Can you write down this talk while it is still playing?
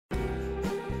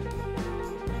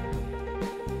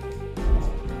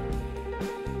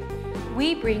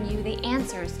we bring you the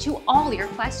answers to all your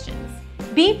questions.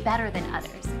 Be better than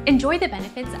others. Enjoy the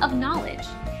benefits of knowledge.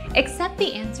 Accept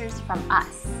the answers from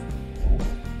us.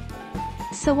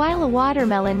 So while a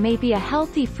watermelon may be a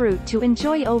healthy fruit to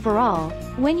enjoy overall,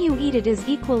 when you eat it is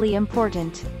equally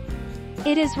important.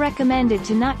 It is recommended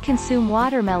to not consume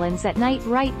watermelons at night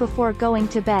right before going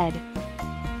to bed.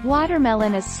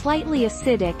 Watermelon is slightly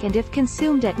acidic, and if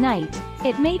consumed at night,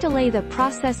 it may delay the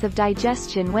process of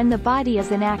digestion when the body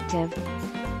is inactive.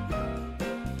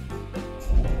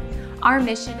 Our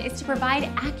mission is to provide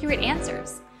accurate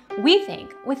answers. We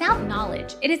think without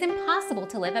knowledge, it is impossible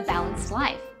to live a balanced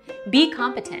life. Be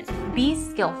competent, be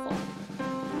skillful.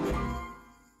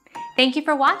 Thank you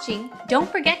for watching. Don't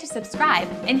forget to subscribe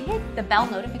and hit the bell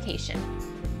notification.